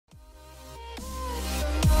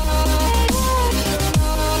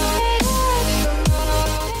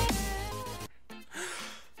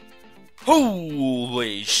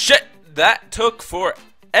Holy shit, that took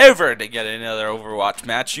forever to get another Overwatch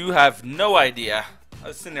match. You have no idea. I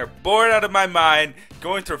was sitting there bored out of my mind,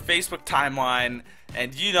 going through Facebook timeline,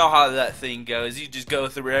 and you know how that thing goes. You just go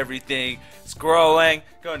through everything, scrolling,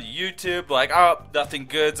 going to YouTube, like, oh, nothing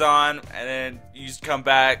good's on, and then you just come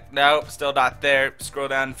back, nope, still not there. Scroll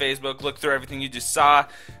down Facebook, look through everything you just saw,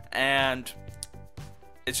 and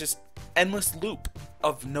it's just endless loop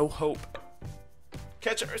of no hope.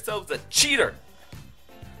 Catch ourselves a cheater.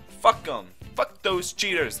 Fuck them. Fuck those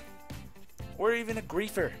cheaters. Or even a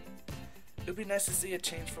griefer. It would be nice to see a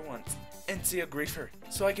change for once and see a griefer,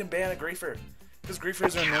 so I can ban a griefer. Because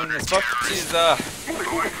griefers are annoying as fuck. This guy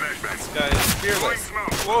is fearless.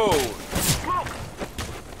 Whoa.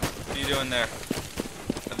 What are you doing there?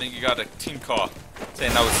 I think you got a team call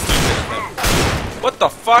saying that was stupid of him. What the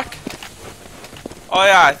fuck? Oh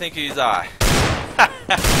yeah, I think he's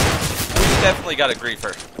we definitely got a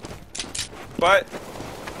griefer. But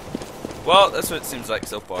well, that's what it seems like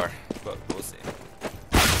so far. But we'll see.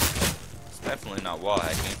 It's definitely not wall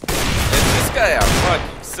hacking. Is this guy a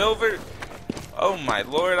fucking silver? Oh my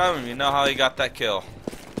lord, I don't even know how he got that kill.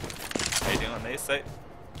 How you doing, they say?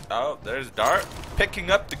 Oh, there's Dart picking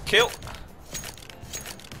up the kill.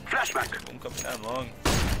 Flashback. Boom, coming down long.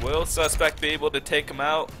 Will suspect be able to take him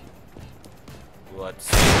out? Let's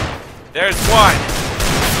see. There's one!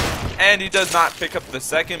 And he does not pick up the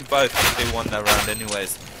second, but they won that round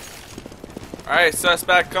anyways. Alright,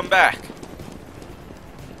 suspect, come back.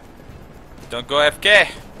 Don't go AFK.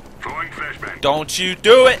 Don't you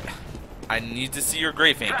do it! I need to see your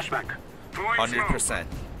griefing. 100%.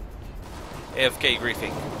 AFK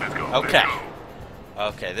griefing. Okay.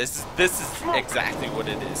 Okay, this is exactly what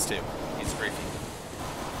it is too. He's griefing.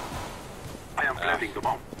 I am planting the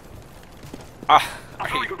bomb.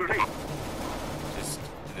 Just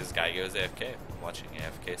this guy goes AFK. Watching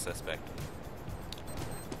AFK suspect.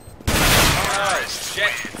 Oh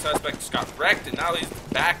shit! Suspect just got wrecked, and now he's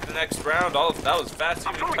back the next round. All that was fast.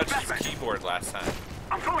 He even touched his keyboard last time.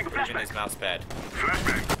 Even his mouse pad.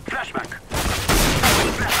 Flashback.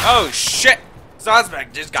 Oh shit!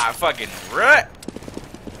 Suspect just got fucking wrecked.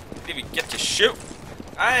 Didn't even get to shoot.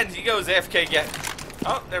 And he goes AFK again.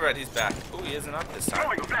 Oh, never mind, he's back. Oh, he isn't up this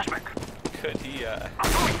time. Could he, yeah.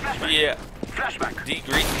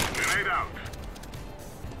 Degriefing.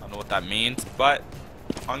 I don't know what that means, but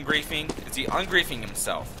ungriefing. Is he ungriefing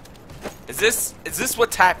himself? Is this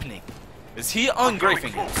what's happening? Is he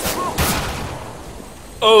ungriefing himself?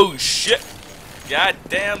 Oh shit!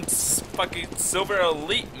 Goddamn fucking silver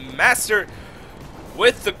elite master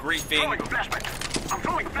with the griefing.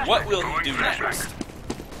 What will he do next?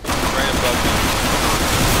 Right above me.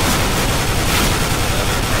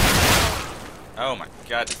 Oh my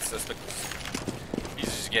god, it's suspect. He's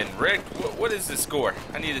just getting rigged. What is the score?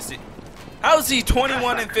 I need to see. How's he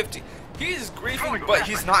 21 and 50? He's griefing, but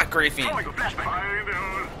he's not griefing.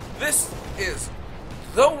 This is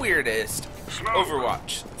the weirdest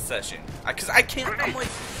Overwatch session. Because I can't, I'm like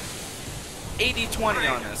 80-20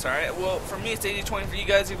 on this, alright? Well, for me it's 80-20. For you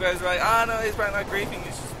guys are like, oh no, he's probably not griefing.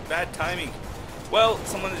 It's just bad timing. Well,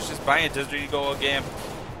 someone is just buying a Desert Eagle game,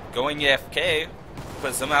 going AFK,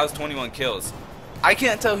 but somehow has 21 kills. I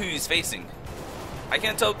can't tell who he's facing. I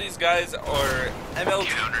can't tell if these guys are MLG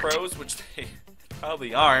pros, which they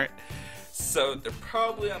probably aren't. So they're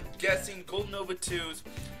probably, I'm guessing, Gold Nova 2s.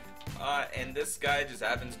 And this guy just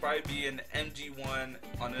happens to probably be an MG1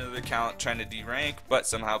 on another account trying to D-rank, but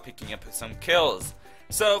somehow picking up some kills.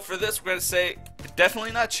 So for this, we're going to say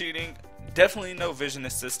definitely not cheating, definitely no vision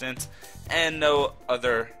assistance, and no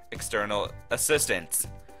other external assistance.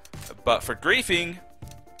 But for griefing,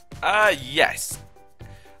 yes.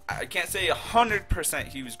 I can't say 100%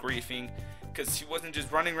 he was griefing, because he wasn't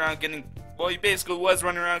just running around getting, well, he basically was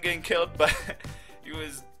running around getting killed, but he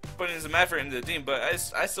was putting some effort into the team. But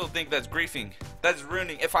I still think that's griefing. That's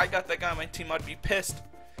ruining. If I got that guy on my team, I'd be pissed.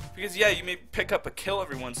 Because yeah, you may pick up a kill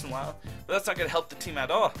every once in a while, but that's not going to help the team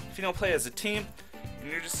at all. If you don't play as a team,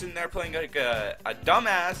 and you're just sitting there playing like a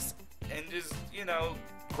dumbass, and just, you know,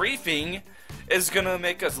 griefing is going to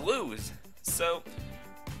make us lose. So,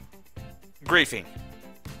 griefing.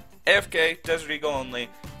 AFK, Desert Eagle only,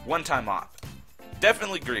 one time op.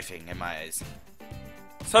 Definitely griefing in my eyes.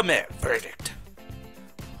 Submit verdict.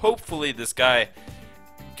 Hopefully this guy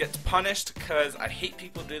gets punished, because I hate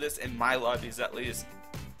people do this in my lobbies at least.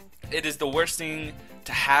 It is the worst thing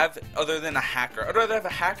to have other than a hacker. I'd rather have a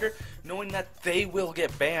hacker knowing that they will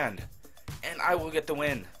get banned and I will get the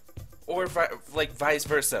win. Or like vice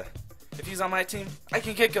versa. If he's on my team, I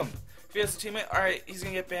can kick him. If he has a teammate, alright, he's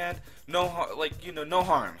gonna get banned. No, like, you know, no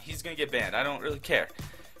harm. He's gonna get banned. I don't really care.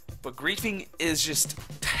 But griefing is just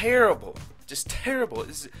terrible. Just terrible.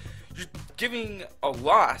 You're giving a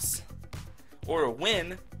loss or a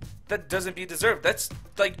win that doesn't be deserved. That's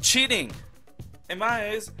like cheating. In my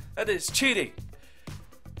eyes, that is cheating.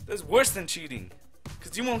 That's worse than cheating.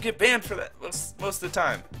 Because you won't get banned for that most of the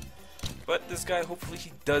time. But this guy, hopefully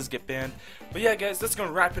he does get banned. But yeah, guys, that's going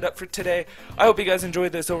to wrap it up for today. I hope you guys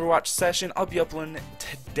enjoyed this Overwatch session. I'll be uploading it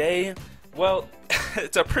today. Well,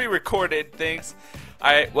 it's a pre-recorded things.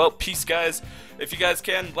 Alright, well, peace, guys. If you guys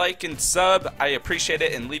can, like and sub, I appreciate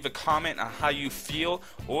it. And leave a comment on how you feel.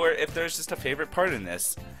 Or if there's just a favorite part in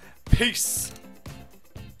this. Peace.